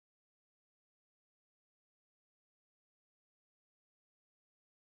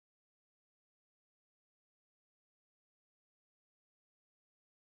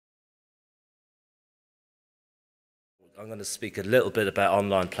I'm going to speak a little bit about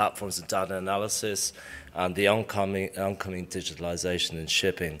online platforms and data analysis and the oncoming digitalization in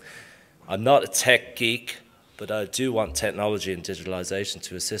shipping. I'm not a tech geek, but I do want technology and digitalization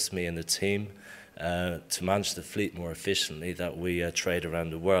to assist me and the team to manage the fleet more efficiently that we trade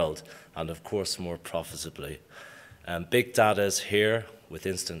around the world, and of course more profitably. Big data is here with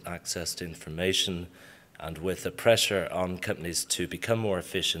instant access to information and with the pressure on companies to become more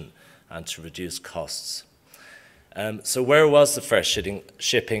efficient and to reduce costs. So where was the first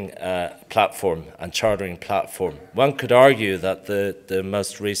shipping platform and chartering platform? One could argue that the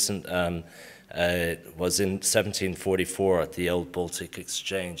most recent was in 1744 at the old Baltic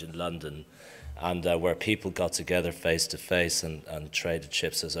Exchange in London, and where people got together face to face and traded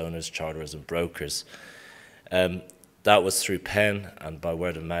ships as owners, charterers and brokers. That was through pen and by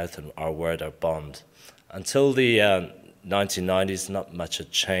word of mouth and our word, our bond. Until the 1990s, not much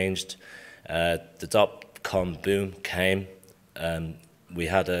had changed. The dot-com boom came. We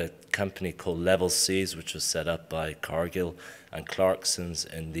had a company called Level Seas, which was set up by Cargill and Clarksons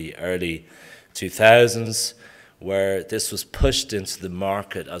in the early 2000s, where this was pushed into the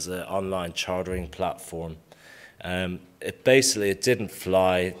market as an online chartering platform. It didn't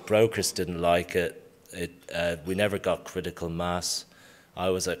fly. Brokers didn't like it. We never got critical mass. I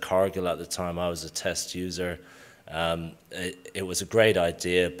was at Cargill at the time. I was a test user. It was a great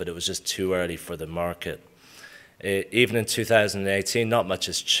idea, but it was just too early for the market. Even in 2018, not much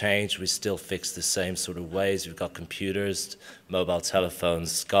has changed. We still fix the same sort of ways. We've got computers, mobile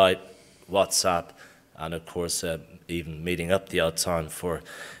telephones, Skype, WhatsApp, and of course, even meeting up the odd time for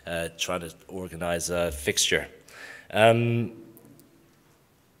trying to organize a fixture.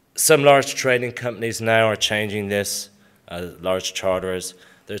 Some large trading companies now are changing this, large charterers.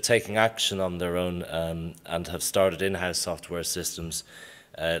 They're taking action on their own and have started in-house software systems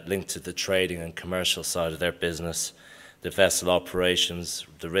linked to the trading and commercial side of their business, the vessel operations,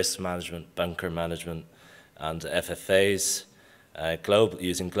 the risk management, bunker management, and FFAs,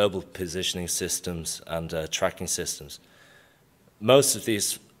 using global positioning systems and tracking systems. Most of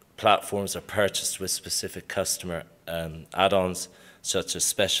these platforms are purchased with specific customer add-ons, such as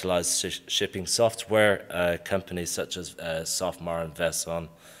specialized shipping software companies such as Sofmar and Vesson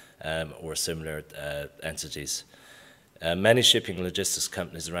or similar entities. Many shipping and logistics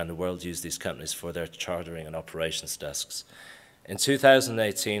companies around the world use these companies for their chartering and operations desks. In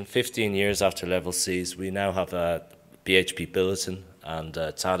 2018, 15 years after Level Seas, we now have a BHP Billiton and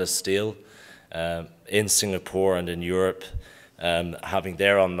Tata Steel in Singapore and in Europe, having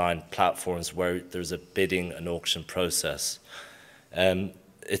their online platforms where there's a bidding and auction process.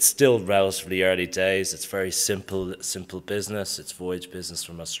 It's still relatively early days. It's very simple business. It's voyage business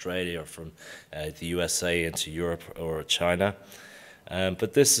from Australia or from the USA into Europe or China.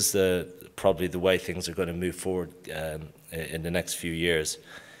 But this is probably the way things are going to move forward in the next few years.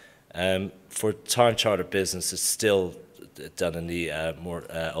 For time charter business, it's still done in the more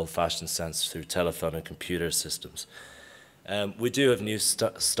old-fashioned sense through telephone and computer systems. We do have new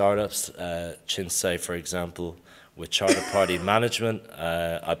startups, Chinsei, for example, with charter party management.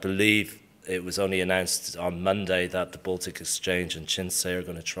 I believe it was only announced on Monday that the Baltic Exchange and Chinsei are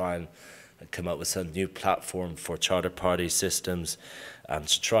going to try and come up with some new platform for charter party systems and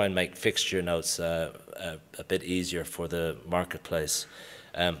to try and make fixture notes a bit easier for the marketplace,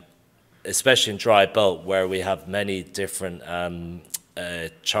 especially in dry bulk where we have many different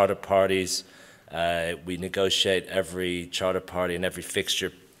charter parties. We negotiate every charter party and every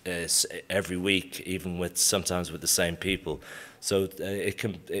fixture every week, even sometimes with the same people. So I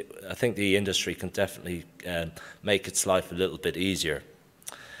think the industry can definitely make its life a little bit easier.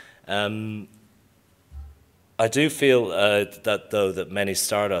 I do feel that many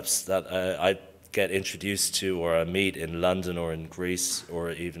startups that I get introduced to or I meet in London or in Greece or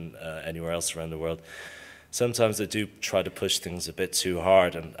even anywhere else around the world, sometimes they do try to push things a bit too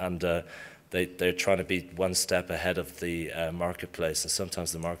hard and they're trying to be one step ahead of the marketplace, and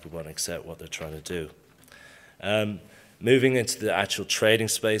sometimes the market won't accept what they're trying to do. Moving into the actual trading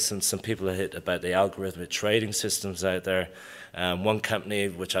space, and some people have hit about the algorithmic trading systems out there. One company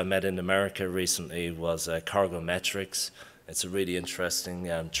which I met in America recently was Cargometrics. It's a really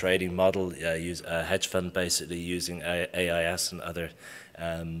interesting trading model, use a hedge fund basically using AIS and other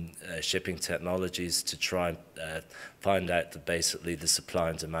shipping technologies to try and find out basically the supply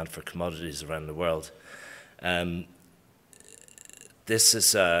and demand for commodities around the world.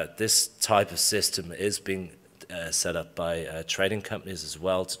 This type of system is being set up by trading companies as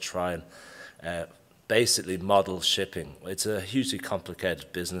well to try and basically model shipping. It's a hugely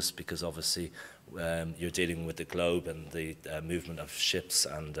complicated business because obviously you're dealing with the globe and the movement of ships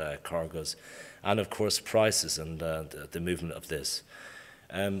and cargoes, and of course prices and the movement of this.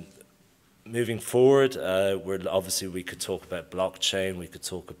 Moving forward, we could talk about blockchain, we could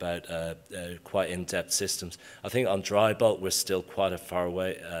talk about quite in-depth systems. I think on dry bulk, we're still quite a far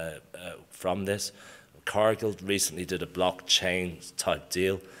away from this. Cargill recently did a blockchain type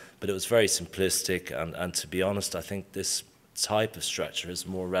deal, but it was very simplistic, and to be honest, I think this type of structure is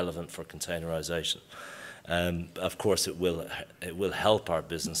more relevant for containerization. Of course, it will help our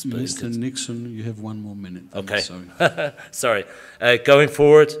business. But Mr. Nixon, you have 1 more minute. Okay. Sorry. Sorry. Going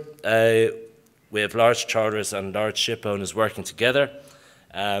forward, we have large charters and large ship owners working together.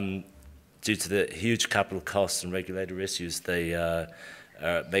 Due to the huge capital costs and regulatory issues, they are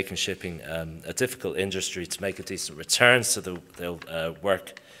making shipping a difficult industry to make a decent return, so they'll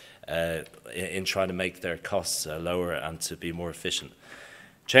work in trying to make their costs lower and to be more efficient.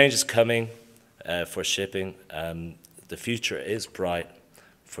 Change is coming for shipping. The future is bright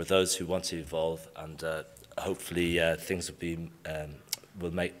for those who want to evolve, and hopefully things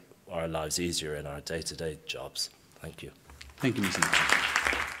will make our lives easier in our day-to-day jobs. Thank you. Thank you, Mr. Nixon.